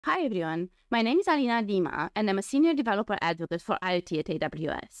Hi everyone, my name is Alina Dima and I'm a Senior Developer Advocate for IoT at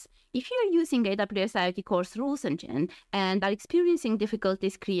AWS. If you are using AWS IoT Course Rules Engine and are experiencing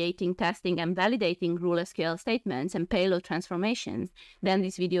difficulties creating, testing, and validating Rule SQL statements and payload transformations, then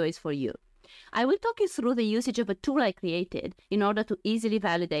this video is for you. I will talk you through the usage of a tool I created in order to easily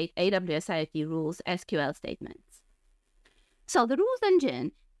validate AWS IoT Rules SQL statements. So the Rules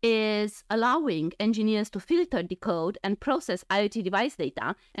Engine is allowing engineers to filter, decode, and process IoT device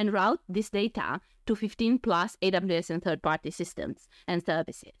data and route this data to 15 plus AWS and third-party systems and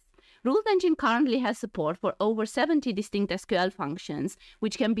services. Rules Engine currently has support for over 70 distinct SQL functions,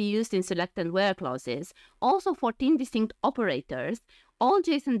 which can be used in select and where clauses, also 14 distinct operators, all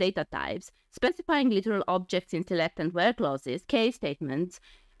JSON data types, specifying literal objects in select and where clauses, case statements,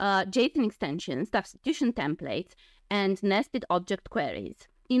 JSON extensions, substitution templates, and nested object queries.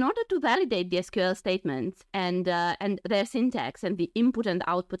 In order to validate the SQL statements and their syntax and the input and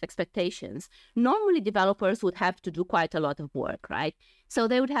output expectations, normally developers would have to do quite a lot of work, right? So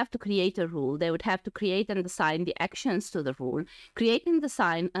they would have to create a rule, they would have to create and assign the actions to the rule, create and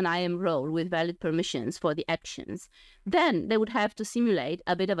assign an IAM role with valid permissions for the actions. Then they would have to simulate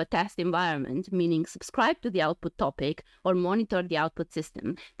a bit of a test environment, meaning subscribe to the output topic or monitor the output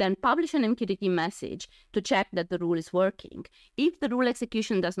system, then publish an MQTT message to check that the rule is working. If the rule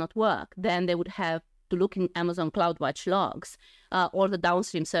execution does not work, then they would have to look in Amazon CloudWatch logs or the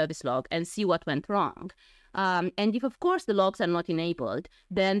downstream service log and see what went wrong. And if, of course, the logs are not enabled,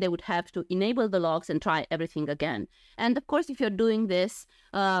 then they would have to enable the logs and try everything again. And, of course, if you're doing this,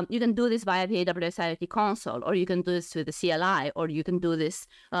 you can do this via the AWS IoT console, or you can do this with the CLI, or you can do this,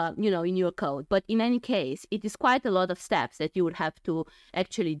 in your code. But in any case, it is quite a lot of steps that you would have to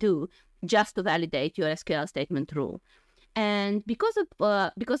actually do just to validate your SQL statement rule. And because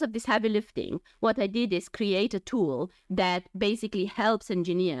of this heavy lifting, what I did is create a tool that basically helps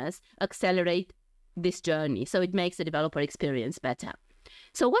engineers accelerate this journey, so it makes the developer experience better.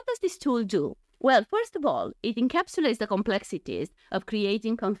 So what does this tool do? Well, first of all, it encapsulates the complexities of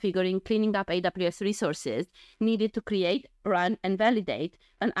creating, configuring, cleaning up AWS resources needed to create, run, and validate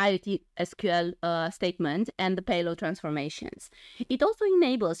an IoT SQL statement and the payload transformations. It also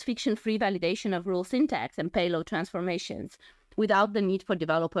enables friction-free validation of rule syntax and payload transformations without the need for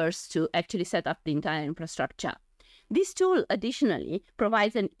developers to actually set up the entire infrastructure. This tool, additionally,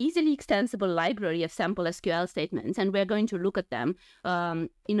 provides an easily extensible library of sample SQL statements, and we're going to look at them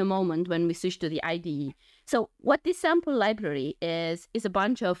in a moment when we switch to the IDE. So what this sample library is a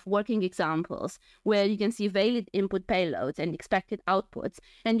bunch of working examples where you can see valid input payloads and expected outputs,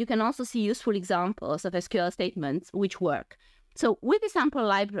 and you can also see useful examples of SQL statements which work. So with the sample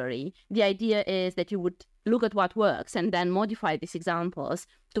library, the idea is that you would look at what works and then modify these examples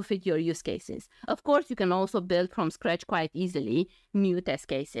to fit your use cases. Of course, you can also build from scratch quite easily new test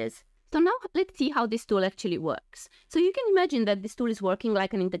cases. So now let's see how this tool actually works. So you can imagine that this tool is working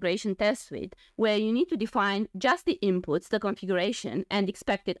like an integration test suite where you need to define just the inputs, the configuration, and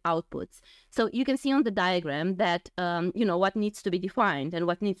expected outputs. So you can see on the diagram that what needs to be defined and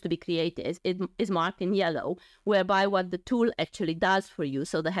what needs to be created is marked in yellow, whereby what the tool actually does for you,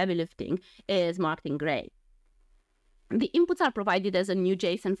 so the heavy lifting, is marked in gray. The inputs are provided as a new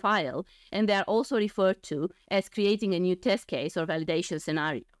JSON file, and they are also referred to as creating a new test case or validation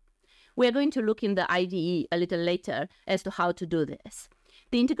scenario. We're going to look in the IDE a little later as to how to do this.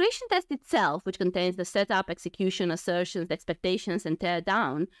 The integration test itself, which contains the setup, execution, assertions, expectations, and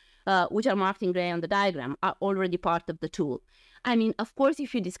teardown, which are marked in gray on the diagram, are already part of the tool. I mean, of course,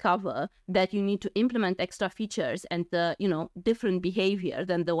 if you discover that you need to implement extra features and different behavior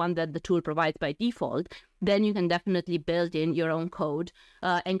than the one that the tool provides by default, then you can definitely build in your own code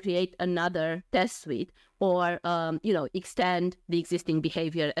and create another test suite or, extend the existing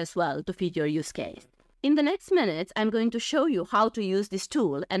behavior as well to fit your use case. In the next minutes, I'm going to show you how to use this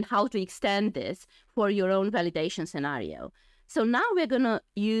tool and how to extend this for your own validation scenario. So now we're going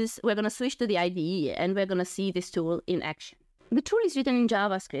to switch to the IDE and we're going to see this tool in action. The tool is written in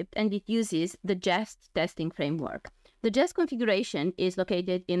JavaScript and it uses the Jest testing framework. The Jest configuration is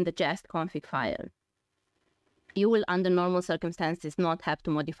located in the Jest config file. You will, under normal circumstances, not have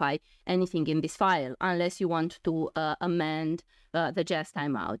to modify anything in this file unless you want to amend the Jest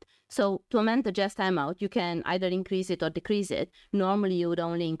timeout. So to amend the Jest timeout, you can either increase it or decrease it. Normally, you would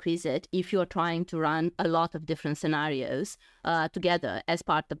only increase it if you're trying to run a lot of different scenarios together as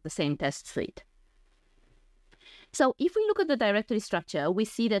part of the same test suite. So if we look at the directory structure, we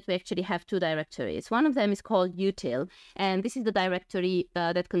see that we actually have two directories. One of them is called util, and this is the directory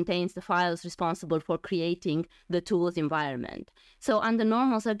that contains the files responsible for creating the tool's environment. So under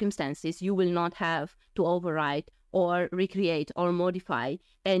normal circumstances, you will not have to overwrite or recreate or modify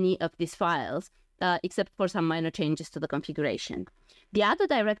any of these files, except for some minor changes to the configuration. The other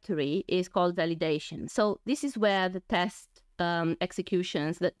directory is called validation. So this is where the test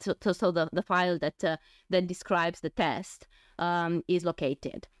executions, the file that describes the test is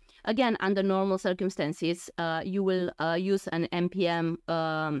located. Again, under normal circumstances, you will use an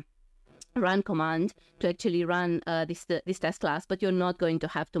npm run command to actually run this test class, but you're not going to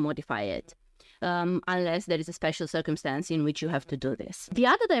have to modify it unless there is a special circumstance in which you have to do this. The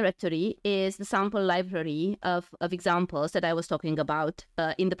other directory is the sample library of examples that I was talking about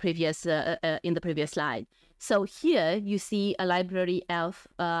in the previous slide. So here you see a library of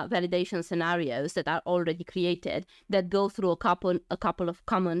validation scenarios that are already created that go through a couple of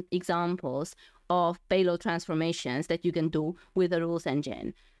common examples of payload transformations that you can do with the rules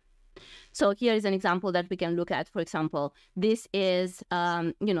engine. So here is an example that we can look at. For example, this is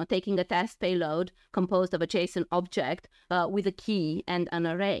taking a test payload composed of a JSON object with a key and an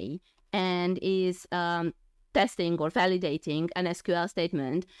array, and is testing or validating an SQL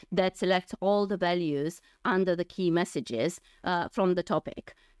statement that selects all the values under the key messages from the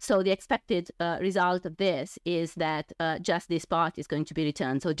topic. So the expected result of this is that just this part is going to be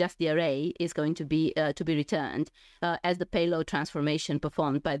returned. So just the array is going to be returned as the payload transformation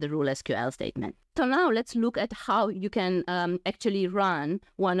performed by the Rule SQL statement. So now let's look at how you can actually run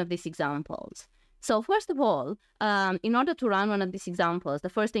one of these examples. So first of all, in order to run one of these examples, the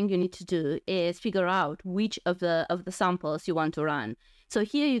first thing you need to do is figure out which of the samples you want to run. So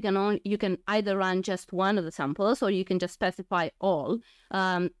here you can either run just one of the samples, or you can just specify all,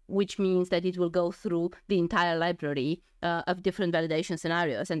 which means that it will go through the entire library of different validation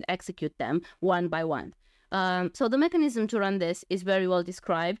scenarios and execute them one by one. So the mechanism to run this is very well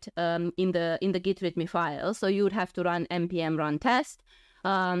described in the Git README file. So you would have to run npm run test.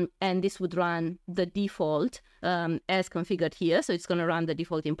 And this would run the default as configured here. So it's going to run the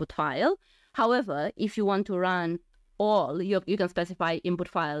default input file. However, if you want to run all, you can specify input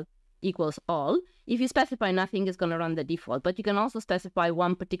file equals all. If you specify nothing, it's going to run the default. But you can also specify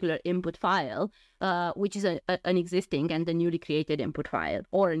one particular input file, which is an existing and a newly created input file,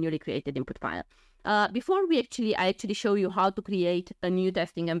 or a newly created input file. Before I actually show you how to create a new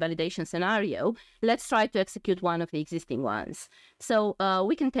testing and validation scenario, let's try to execute one of the existing ones. So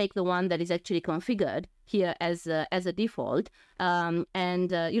we can take the one that is actually configured here as a default,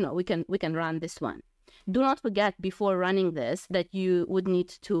 and we can run this one. Do not forget before running this that you would need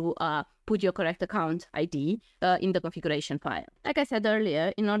to put your correct account ID in the configuration file. Like I said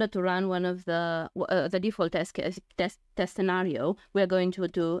earlier, in order to run one of the default test scenario, we're going to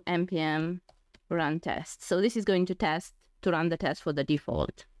do npm run test. So this is going to run the test for the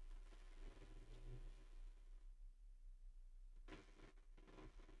default.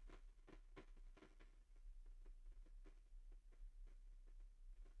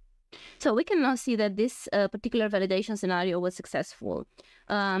 So we can now see that this particular validation scenario was successful.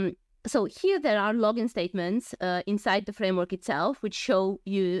 So here there are login statements inside the framework itself, which show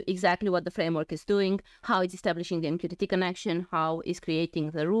you exactly what the framework is doing, how it's establishing the MQTT connection, how it's creating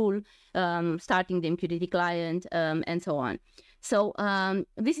the rule, starting the MQTT client, and so on. So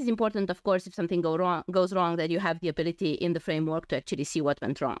this is important, of course, if something goes wrong, that you have the ability in the framework to actually see what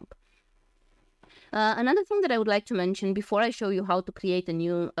went wrong. Another thing that I would like to mention before I show you how to create a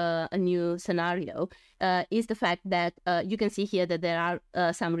new scenario is the fact that you can see here that there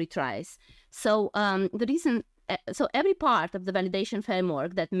are some retries. So so every part of the validation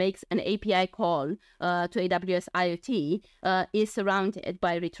framework that makes an API call to AWS IoT is surrounded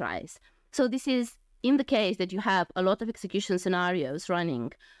by retries. So this is in the case that you have a lot of execution scenarios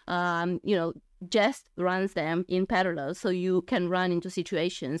running. Jest runs them in parallel, so you can run into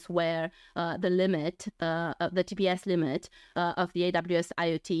situations where the limit, the TPS limit of the AWS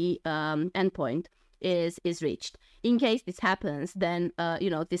IoT endpoint is reached. In case this happens, then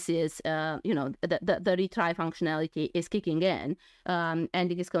this is the retry functionality is kicking in,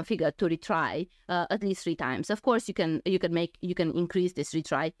 and it is configured to retry at least 3 times. Of course, you can increase this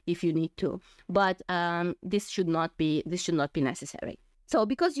retry if you need to, but this should not be necessary. So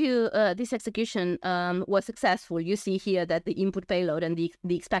because this execution was successful, you see here that the input payload and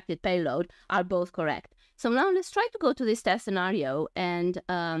the expected payload are both correct. So now let's try to go to this test scenario and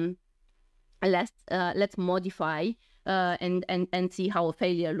let's modify and see how a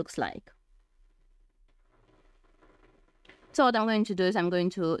failure looks like. So what I'm going to do is I'm going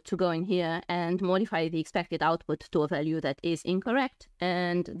to go in here and modify the expected output to a value that is incorrect,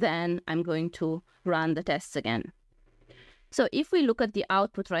 and then I'm going to run the tests again. So if we look at the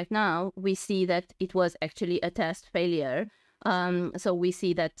output right now, we see that it was actually a test failure So we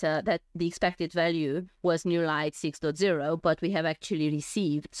see that that the expected value was new light 6.0, but we have actually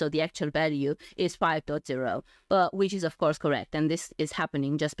received, so the actual value is 5.0, which is of course correct. And this is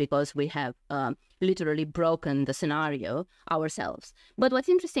happening just because we have literally broken the scenario ourselves. But what's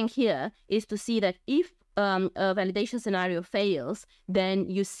interesting here is to see that if a validation scenario fails, then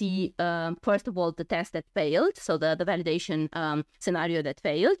you see, first of all, the test that failed, so the validation scenario that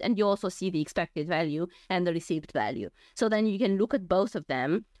failed, and you also see the expected value and the received value. So then you can look at both of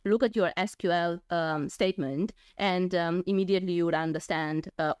them, look at your SQL statement, and immediately you would understand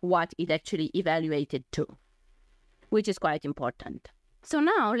what it actually evaluated to, which is quite important. So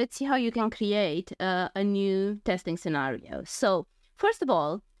now let's see how you can create a new testing scenario. So first of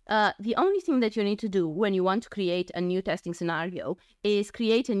all, the only thing that you need to do when you want to create a new testing scenario is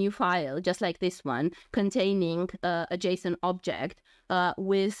create a new file, just like this one, containing a JSON object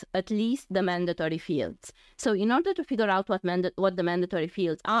with at least the mandatory fields. So in order to figure out what the mandatory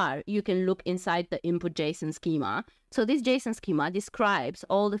fields are, you can look inside the input JSON schema. So this JSON schema describes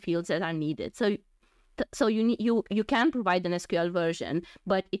all the fields that are needed. So you can provide an SQL version,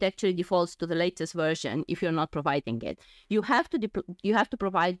 but it actually defaults to the latest version if you're not providing it. You have to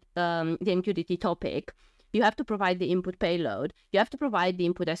provide the MQTT topic. You have to provide the input payload. You have to provide the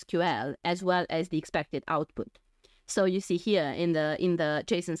input SQL as well as the expected output. So you see here in the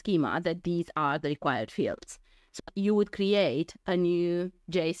JSON schema that these are the required fields. So you would create a new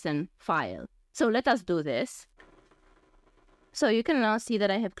JSON file. So let us do this. So you can now see that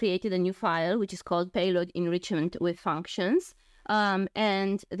I have created a new file, which is called payload enrichment with functions.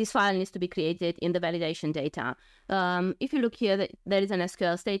 And this file needs to be created in the validation data. If you look here, there is an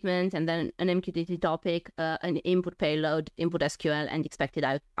SQL statement and then an MQTT topic, an input payload, input SQL, and expected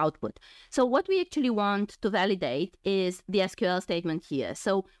output. So what we actually want to validate is the SQL statement here.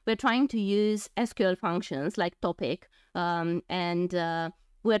 So we're trying to use SQL functions like topic, and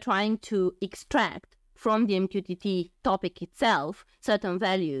we're trying to extract from the MQTT topic itself certain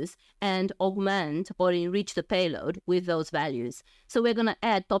values and augment or enrich the payload with those values. So we're going to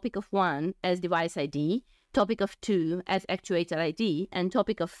add topic of 1 as device ID, topic of 2 as actuator ID, and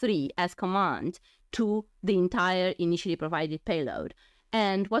topic of 3 as command to the entire initially provided payload.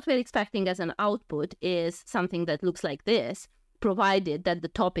 And what we're expecting as an output is something that looks like this, provided that the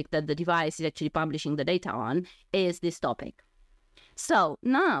topic that the device is actually publishing the data on is this topic. So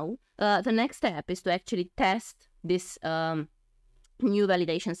now the next step is to actually test this new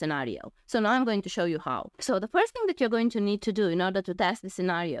validation scenario. So now I'm going to show you how. So the first thing that you're going to need to do in order to test the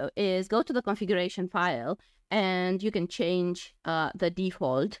scenario is go to the configuration file, and you can change the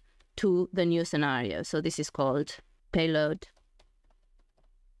default to the new scenario. So this is called payload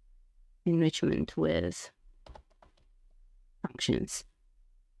enrichment with functions.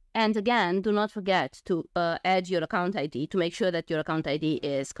 And again, do not forget to add your account ID to make sure that your account ID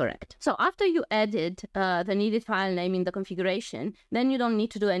is correct. So after you added the needed file name in the configuration, then you don't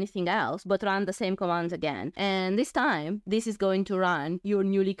need to do anything else but run the same commands again. And this time, this is going to run your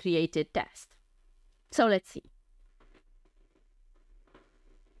newly created test. So let's see.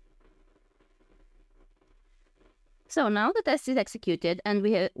 So now the test is executed, and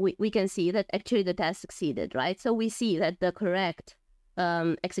we can see that actually the test succeeded, right? So we see that the correct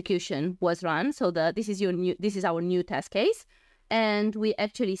execution was run. So this is our new test case, and we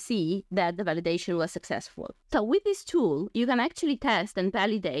actually see that the validation was successful. So with this tool, you can actually test and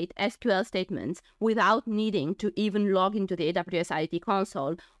validate SQL statements without needing to even log into the AWS IoT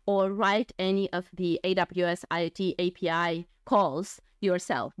console or write any of the AWS IoT API calls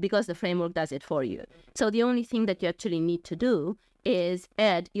yourself, because the framework does it for you. So the only thing that you actually need to do is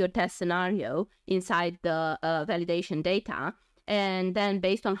add your test scenario inside the validation data. And then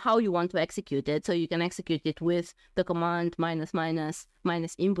based on how you want to execute it, so you can execute it with the command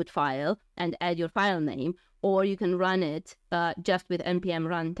 ---- input file and add your file name, or you can run it just with npm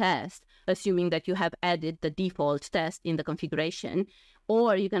run test, assuming that you have added the default test in the configuration,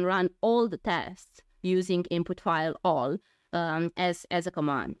 or you can run all the tests using input file all as a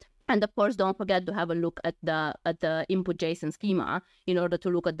command. And of course, don't forget to have a look at the input JSON schema in order to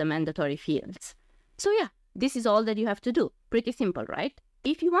look at the mandatory fields. So yeah, this is all that you have to do. Pretty simple, right?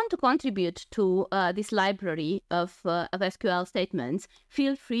 If you want to contribute to this library of SQL statements,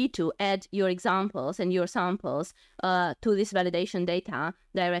 feel free to add your examples and your samples to this validation data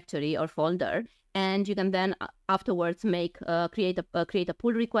directory or folder. And you can then afterwards create a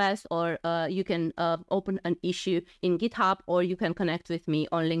pull request, or you can open an issue in GitHub, or you can connect with me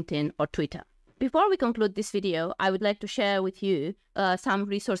on LinkedIn or Twitter. Before we conclude this video, I would like to share with you some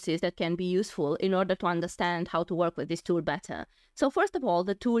resources that can be useful in order to understand how to work with this tool better. So first of all,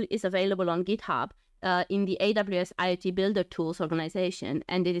 the tool is available on GitHub, in the AWS IoT Builder Tools organization,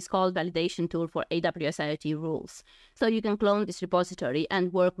 and it is called Validation Tool for AWS IoT Rules. So you can clone this repository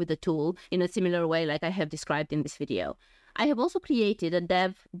and work with the tool in a similar way like I have described in this video. I have also created a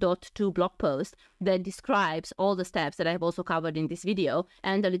dev.to blog post that describes all the steps that I have also covered in this video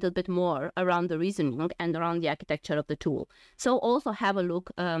and a little bit more around the reasoning and around the architecture of the tool. So also have a look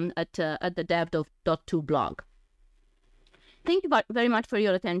at the dev.to blog. Thank you very much for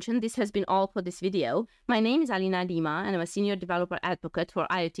your attention. This has been all for this video. My name is Alina Lima, and I'm a Senior Developer Advocate for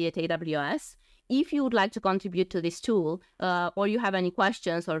IoT at AWS. If you would like to contribute to this tool, or you have any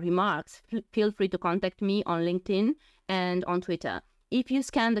questions or remarks, feel free to contact me on LinkedIn and on Twitter. If you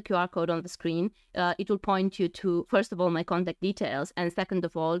scan the QR code on the screen, it will point you to, first of all, my contact details, and second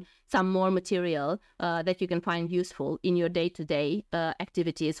of all, some more material that you can find useful in your day-to-day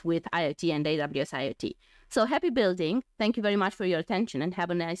activities with IoT and AWS IoT. So happy building. Thank you very much for your attention, and have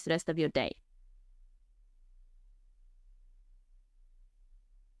a nice rest of your day.